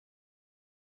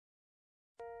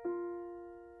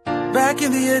Back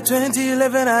in the year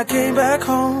 2011 I came back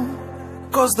home,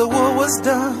 'cause the war was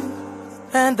done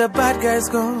and the bad guys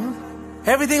gone.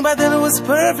 Everything back then was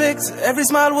perfect, every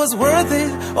smile was worth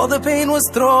it. All the pain was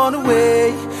thrown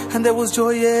away and there was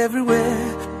joy everywhere.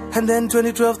 And then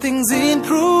 2012 things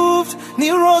improved,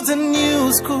 new roads and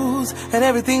new schools, and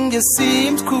everything just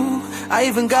seemed cool. I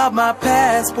even got my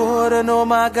passport, and oh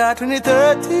my God,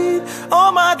 2013,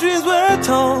 all my dreams were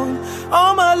torn,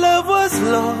 all my love was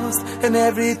lost, and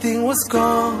everything was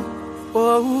gone.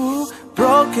 Oh,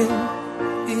 broken,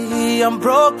 I'm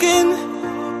broken,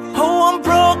 oh I'm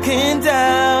broken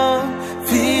down,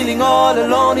 feeling all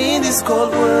alone in this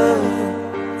cold world.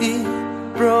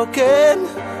 Broken,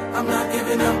 I'm not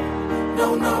giving up, no,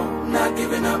 not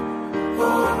giving up.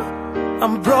 Oh,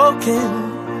 I'm broken,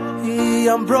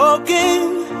 I'm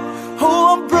broken, oh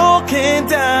I'm broken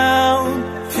down,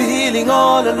 feeling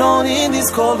all alone in this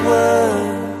cold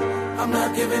world. I'm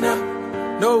not giving up,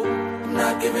 no, I'm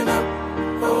not giving up.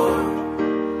 Oh.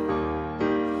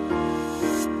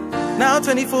 Now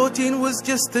 2014 was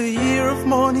just a year of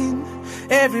mourning.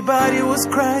 Everybody was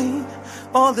crying,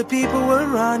 all the people were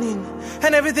running,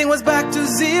 and everything was back to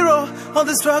zero. All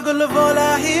the struggle of all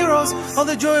our heroes, all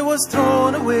the joy was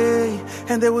thrown away,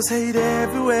 and there was hate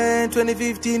everywhere. In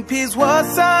 2015 peace was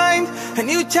signed, a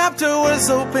new chapter was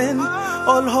open,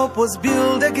 all hope was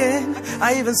built again.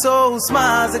 I even saw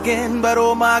smiles again. But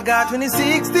oh my God,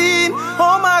 2016,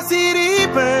 all my city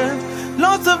burned,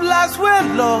 lots of lives were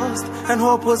lost, and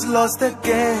hope was lost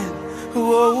again.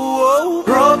 Whoa, whoa,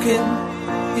 broken,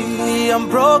 I'm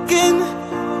broken,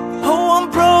 oh I'm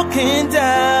broken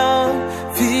down,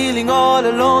 feeling all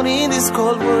alone in this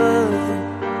cold world.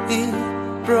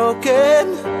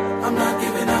 Broken, I'm not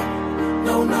giving up,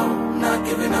 no, not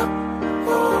giving up.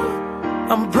 Oh,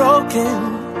 I'm broken,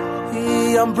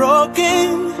 I'm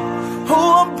broken,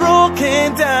 oh I'm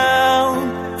broken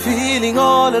down, feeling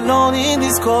all alone in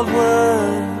this cold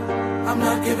world. I'm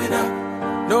not giving up,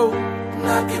 no, I'm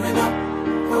not giving up.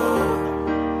 Oh.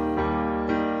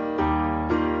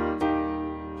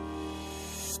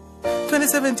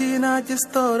 2017 I just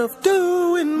thought of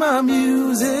doing my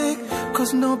music,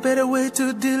 'cause no better way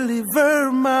to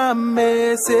deliver my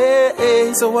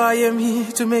message. So I am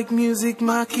here to make music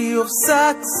my key of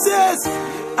success.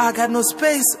 I got no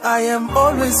space, I am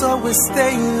always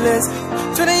stainless.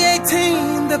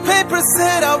 2018, the paper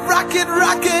said I'll rock it.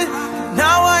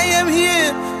 Now I am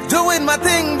here, doing my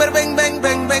thing, bang, bang, bang,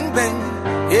 bang, bang, bang.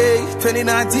 Yeah,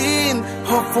 2019,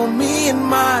 hope for me and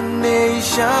my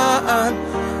nation.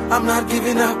 I'm not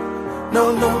giving up,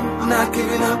 no, not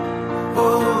giving up.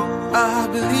 Oh, I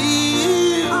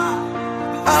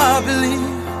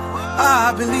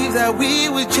believe that we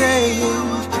will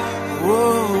change.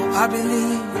 Whoa, I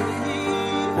believe.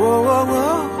 Whoa, whoa,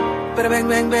 whoa, bang,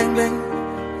 bang, bang, bang.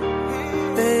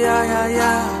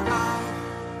 Yeah.